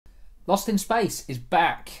Lost in Space is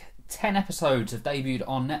back. 10 episodes have debuted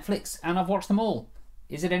on Netflix and I've watched them all.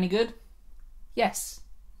 Is it any good? Yes.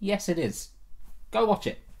 Yes, it is. Go watch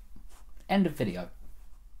it. End of video.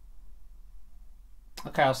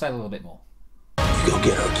 Okay, I'll say a little bit more. You go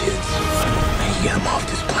get our kids and you get them off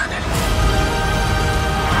this planet.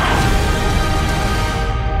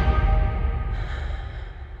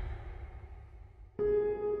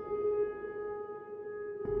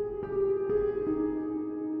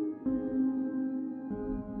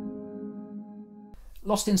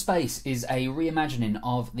 Lost in Space is a reimagining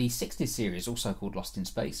of the 60s series, also called Lost in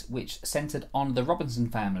Space, which centred on the Robinson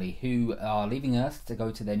family, who are leaving Earth to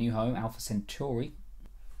go to their new home, Alpha Centauri.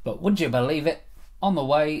 But would you believe it? On the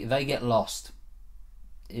way, they get lost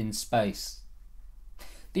in space.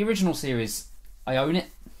 The original series, I own it.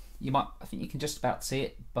 I think you can just about see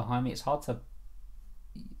it behind me. It's hard to...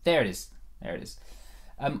 There it is. There it is.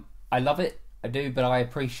 I love it, I do, but I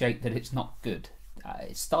appreciate that it's not good.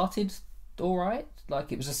 It started alright,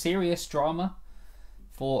 like it was a serious drama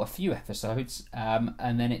for a few episodes,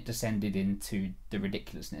 and then it descended into the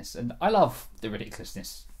ridiculousness. And I love the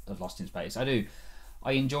ridiculousness of Lost in Space. I do.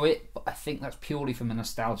 I enjoy it, but I think that's purely from a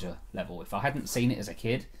nostalgia level. If I hadn't seen it as a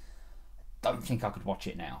kid, I don't think I could watch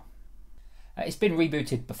it now. It's been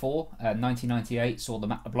rebooted before. 1998 saw the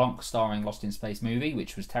Matt LeBlanc starring Lost in Space movie,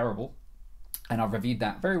 which was terrible, and I've reviewed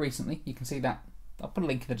that very recently. You can see that. I'll put a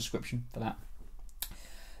link in the description for that.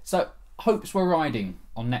 So, hopes were riding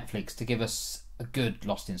on Netflix to give us a good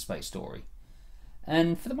Lost in Space story,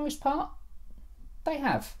 and for the most part, they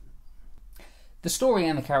have. The story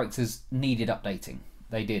and the characters needed updating.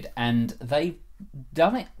 They did, and they've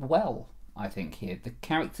done it well, I think, here. The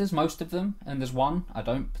characters, most of them, and there's one I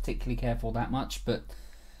don't particularly care for that much, but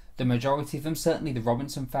the majority of them, certainly the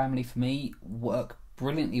Robinson family for me, work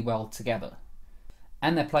brilliantly well together.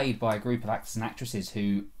 And they're played by a group of actors and actresses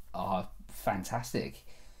who are fantastic.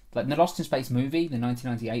 Like in the Lost in Space movie, the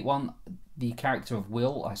 1998 one, the character of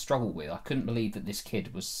Will I struggled with. I couldn't believe that this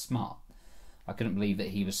kid was smart. I couldn't believe that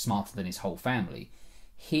he was smarter than his whole family.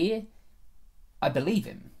 Here, I believe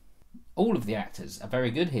him. All of the actors are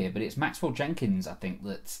very good here, but it's Maxwell Jenkins, I think,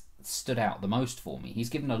 that stood out the most for me. He's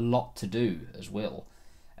given a lot to do as Will,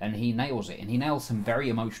 and he nails it. And he nails some very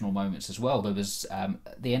emotional moments as well. There was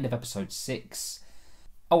the end of episode 6.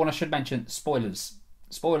 Oh, and I should mention spoilers.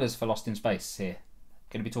 Spoilers for Lost in Space here.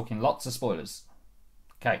 Going to be talking lots of spoilers.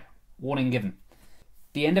 Okay, warning given.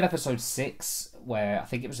 The end of episode 6, where I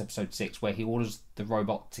think it was episode 6, where he orders the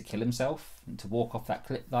robot to kill himself and to walk off that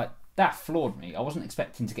cliff, like that floored me. I wasn't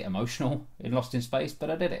expecting to get emotional in Lost in Space, but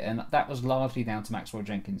I did it, and that was largely down to Maxwell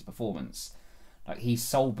Jenkins' performance. Like, he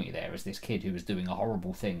sold me there as this kid who was doing a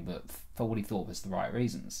horrible thing, but for what he thought was the right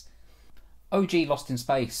reasons. OG Lost in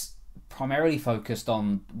Space primarily focused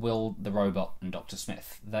on Will the robot and Dr.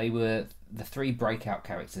 Smith. They were the 3 breakout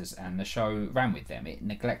characters, and the show ran with them. It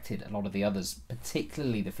neglected a lot of the others,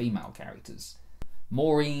 particularly the female characters.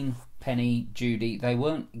 Maureen, Penny, Judy, they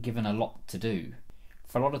weren't given a lot to do.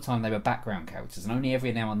 For a lot of time they were background characters, and only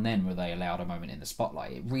every now and then were they allowed a moment in the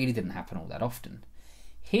spotlight. It really didn't happen all that often.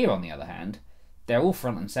 Here, on the other hand, they're all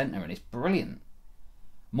front and centre, and it's brilliant.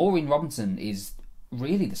 Maureen Robinson is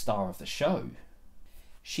really the star of the show.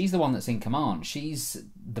 She's the one that's in command. She's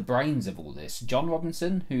the brains of all this. John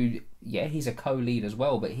Robinson, who, yeah, he's a co-lead as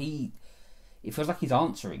well, but it feels like he's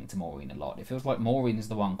answering to Maureen a lot. It feels like Maureen is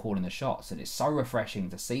the one calling the shots, and it's so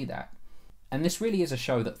refreshing to see that. And this really is a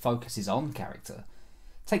show that focuses on character.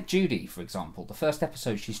 Take Judy, for example. The first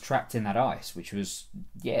episode, she's trapped in that ice, which was,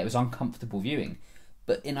 yeah, it was uncomfortable viewing.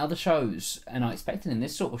 But in other shows, and I expected in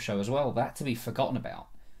this sort of show as well, that to be forgotten about.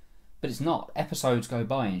 But it's not. Episodes go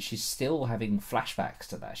by and she's still having flashbacks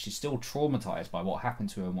to that. She's still traumatised by what happened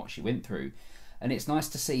to her and what she went through. And it's nice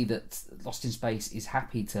to see that Lost in Space is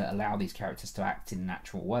happy to allow these characters to act in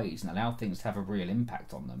natural ways and allow things to have a real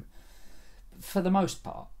impact on them. For the most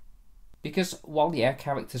part. Because while, yeah,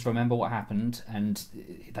 characters remember what happened and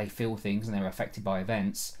they feel things and they're affected by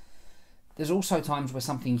events, there's also times where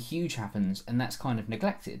something huge happens and that's kind of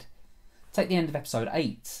neglected. Take the end of episode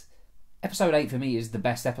 8. Episode 8 for me is the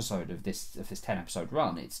best episode of this 10 episode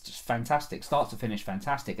run. It's just fantastic, start to finish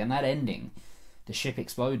fantastic, and that ending, the ship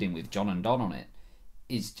exploding with John and Don on it,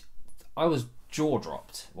 I was jaw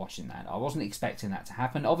dropped watching that. I wasn't expecting that to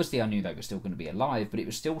happen. Obviously I knew they were still going to be alive, but it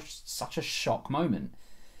was still such a shock moment.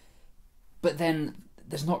 But then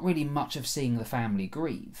there's not really much of seeing the family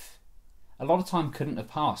grieve. A lot of time couldn't have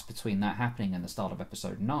passed between that happening and the start of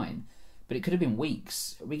episode 9. But it could have been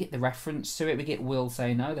weeks. We get the reference to it. We get Will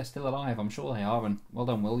saying, no, they're still alive. I'm sure they are. And well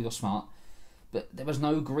done, Will, you're smart. But there was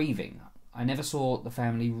no grieving. I never saw the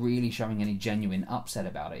family really showing any genuine upset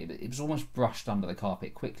about it. It was almost brushed under the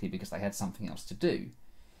carpet quickly because they had something else to do.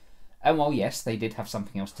 And while yes, they did have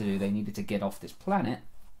something else to do, they needed to get off this planet,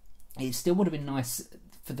 it still would have been nice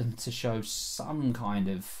for them to show some kind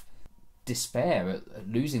of despair at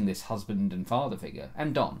losing this husband and father figure.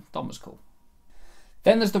 And Don was cool.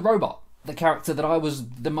 Then there's the robot, the character that I was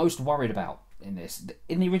the most worried about in this.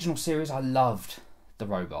 In the original series, I loved the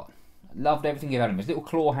robot. I loved everything about him. His little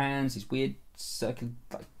claw hands, his weird circular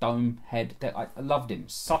dome head. I loved him.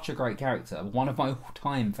 Such a great character. One of my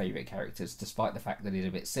all-time favourite characters, despite the fact that he's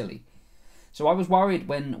a bit silly. So I was worried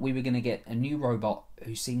when we were going to get a new robot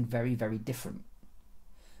who seemed very, very different.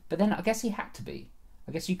 But then I guess he had to be.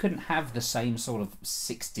 I guess you couldn't have the same sort of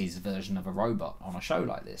 60s version of a robot on a show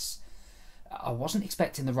like this. I wasn't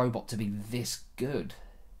expecting the robot to be this good.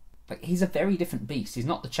 Like, he's a very different beast. He's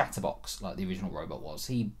not the chatterbox like the original robot was.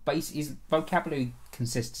 His vocabulary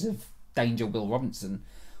consists of Danger Will Robinson,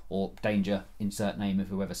 or Danger, insert name of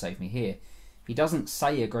whoever saved me here. He doesn't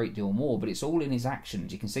say a great deal more, but it's all in his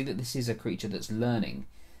actions. You can see that this is a creature that's learning,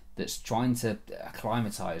 that's trying to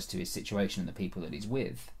acclimatise to his situation and the people that he's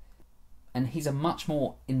with. And he's a much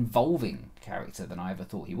more involving character than I ever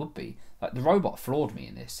thought he would be. Like, the robot floored me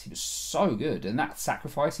in this. He was so good. And that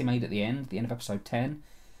sacrifice he made at the end of episode 10,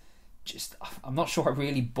 I'm not sure I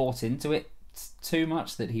really bought into it too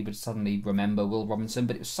much, that he would suddenly remember Will Robinson,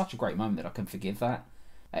 but it was such a great moment that I can forgive that.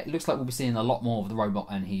 It looks like we'll be seeing a lot more of the robot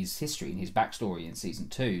and his history and his backstory in season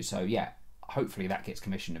 2. So yeah, hopefully that gets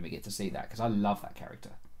commissioned and we get to see that, because I love that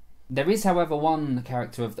character. There is, however, one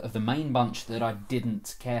character of the main bunch that I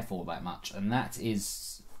didn't care for that much, and that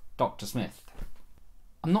is Dr. Smith.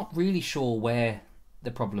 I'm not really sure where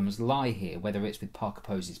the problems lie here, whether it's with Parker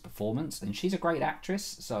Posey's performance, and she's a great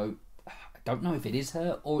actress, so I don't know if it is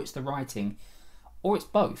her, or it's the writing, or it's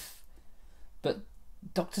both. But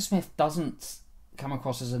Dr. Smith doesn't come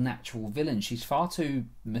across as a natural villain. She's far too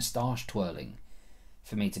moustache twirling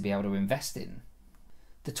for me to be able to invest in.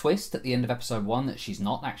 The twist at the end of episode 1 that she's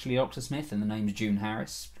not actually Dr. Smith and the name's June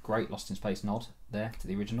Harris, great Lost in Space nod there to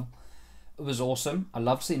the original, it was awesome. I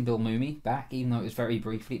loved seeing Bill Mumy back, even though it was very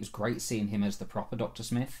briefly. It was great seeing him as the proper Dr.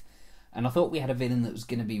 Smith, and I thought we had a villain that was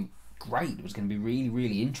going to be great. It was going to be really,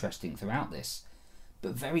 really interesting throughout this,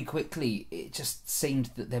 but very quickly it just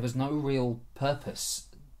seemed that there was no real purpose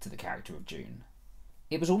to the character of June.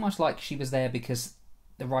 It was almost like she was there because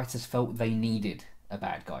the writers felt they needed a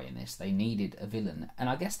bad guy in this. They needed a villain, and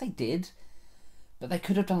I guess they did, but they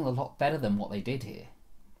could have done a lot better than what they did here.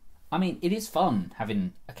 I mean, it is fun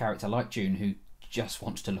having a character like June who just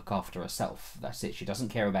wants to look after herself. That's it. She doesn't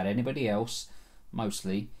care about anybody else,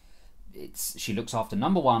 mostly. She looks after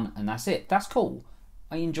number one, and that's it. That's cool.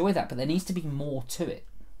 I enjoy that, but there needs to be more to it.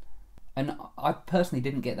 And I personally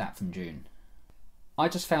didn't get that from June. I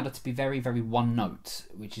just found her to be very, very one note,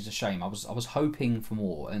 which is a shame. I was hoping for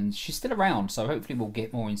more, and she's still around, so hopefully we'll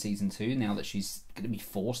get more in season 2 now that she's going to be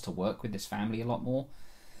forced to work with this family a lot more.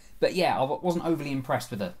 But yeah, I wasn't overly impressed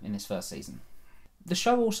with her in this first season. The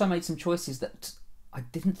show also made some choices that I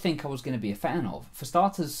didn't think I was going to be a fan of. For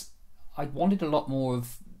starters, I wanted a lot more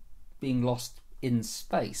of being lost in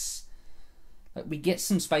space. Like, we get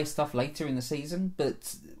some space stuff later in the season,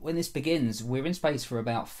 but when this begins, we're in space for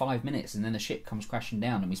about 5 minutes and then the ship comes crashing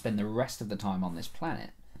down and we spend the rest of the time on this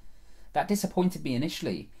planet. That disappointed me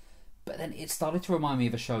initially, but then it started to remind me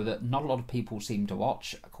of a show that not a lot of people seem to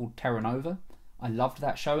watch, called Terra Nova. I loved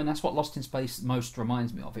that show, and that's what Lost in Space most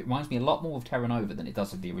reminds me of. It reminds me a lot more of Terra Nova than it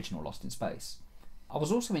does of the original Lost in Space. I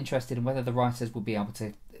was also interested in whether the writers would be able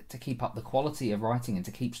to keep up the quality of writing and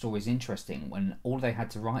to keep stories interesting when all they had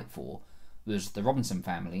to write for was the Robinson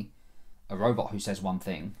family, a robot who says one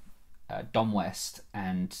thing, Don West,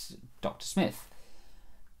 and Dr. Smith.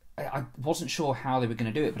 I wasn't sure how they were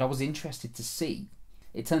going to do it, but I was interested to see.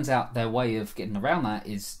 It turns out their way of getting around that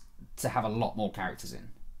is to have a lot more characters in.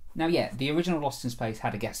 Now, yeah, the original Lost in Space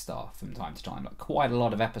had a guest star from time to time. Like, quite a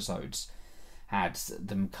lot of episodes had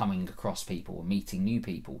them coming across people and meeting new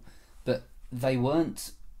people, but they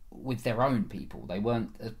weren't with their own people. They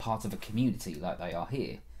weren't as part of a community like they are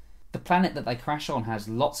here. The planet that they crash on has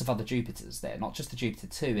lots of other Jupiters there, not just the Jupiter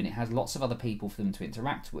 2, and it has lots of other people for them to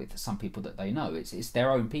interact with, some people that they know. It's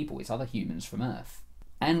their own people, it's other humans from Earth.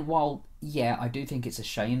 And while, yeah, I do think it's a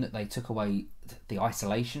shame that they took away the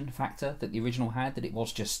isolation factor that the original had, that it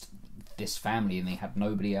was just this family and they had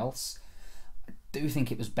nobody else, I do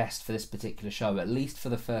think it was best for this particular show, at least for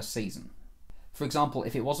the first season. For example,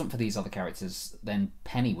 if it wasn't for these other characters, then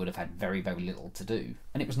Penny would have had very, very little to do.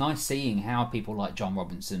 And it was nice seeing how people like John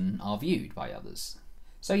Robinson are viewed by others.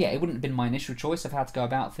 So yeah, it wouldn't have been my initial choice of how to go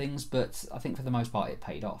about things, but I think for the most part it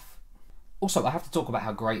paid off. Also, I have to talk about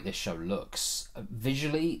how great this show looks.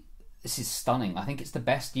 Visually, this is stunning. I think it's the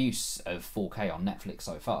best use of 4K on Netflix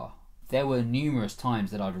so far. There were numerous times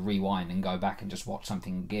that I'd rewind and go back and just watch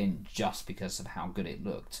something again just because of how good it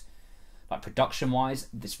looked. Like, production-wise,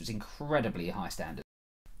 this was incredibly high standard.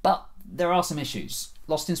 But there are some issues.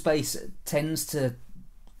 Lost in Space tends to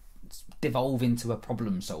devolve into a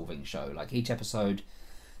problem-solving show. Like, each episode,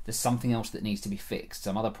 there's something else that needs to be fixed,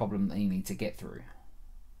 some other problem that you need to get through.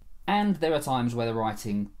 And there are times where the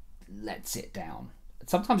writing lets it down.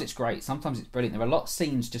 Sometimes it's great, sometimes it's brilliant. There are a lot of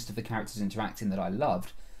scenes just of the characters interacting that I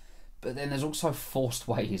loved, but then there's also forced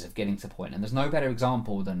ways of getting to the point, and there's no better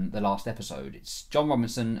example than the last episode. It's John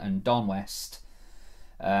Robinson and Don West.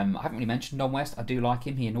 I haven't really mentioned Don West. I do like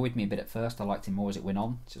him. He annoyed me a bit at first. I liked him more as it went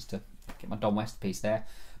on, just to get my Don West piece there.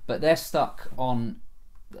 But they're stuck on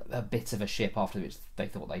a bit of a ship after which they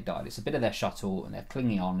thought they died. It's a bit of their shuttle, and they're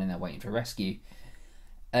clinging on and they're waiting for rescue.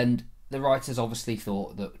 And the writers obviously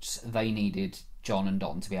thought that they needed John and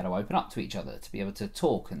Don to be able to open up to each other, to be able to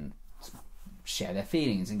talk and share their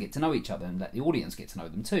feelings and get to know each other and let the audience get to know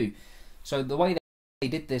them too. So the way they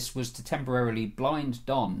did this was to temporarily blind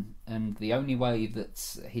Don, and the only way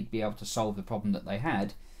that he'd be able to solve the problem that they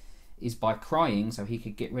had is by crying so he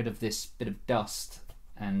could get rid of this bit of dust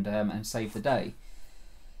and save the day.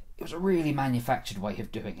 It was a really manufactured way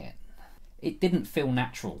of doing it. It didn't feel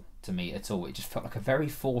natural to me at all. It just felt like a very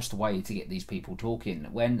forced way to get these people talking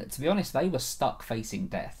when, to be honest, they were stuck facing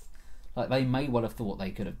death. Like, they may well have thought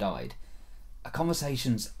they could have died.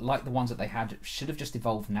 Conversations like the ones that they had should have just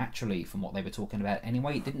evolved naturally from what they were talking about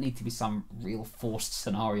anyway. It didn't need to be some real forced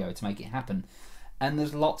scenario to make it happen. And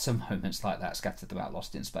there's lots of moments like that scattered throughout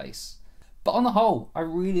Lost in Space. But on the whole, I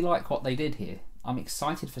really like what they did here. I'm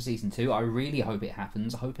excited for season 2. I really hope it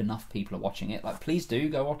happens. I hope enough people are watching it. Like, please do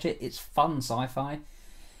go watch it. It's fun sci-fi.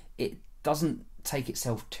 It doesn't take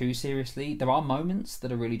itself too seriously. There are moments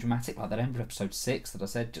that are really dramatic, like that end of episode 6 that I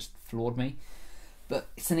said just floored me. But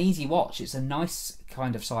it's an easy watch. It's a nice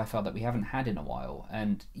kind of sci-fi that we haven't had in a while.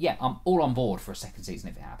 And yeah, I'm all on board for a second season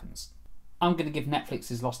if it happens. I'm going to give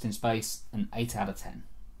Netflix's Lost in Space an 8 out of 10.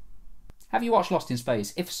 Have you watched Lost in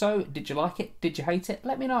Space? If so, did you like it? Did you hate it?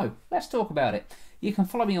 Let me know. Let's talk about it. You can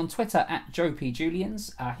follow me on Twitter at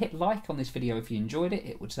JoePJulians. Hit like on this video if you enjoyed it.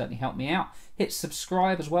 It would certainly help me out. Hit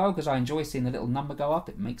subscribe as well, because I enjoy seeing the little number go up.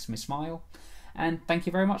 It makes me smile. And thank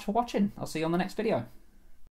you very much for watching. I'll see you on the next video.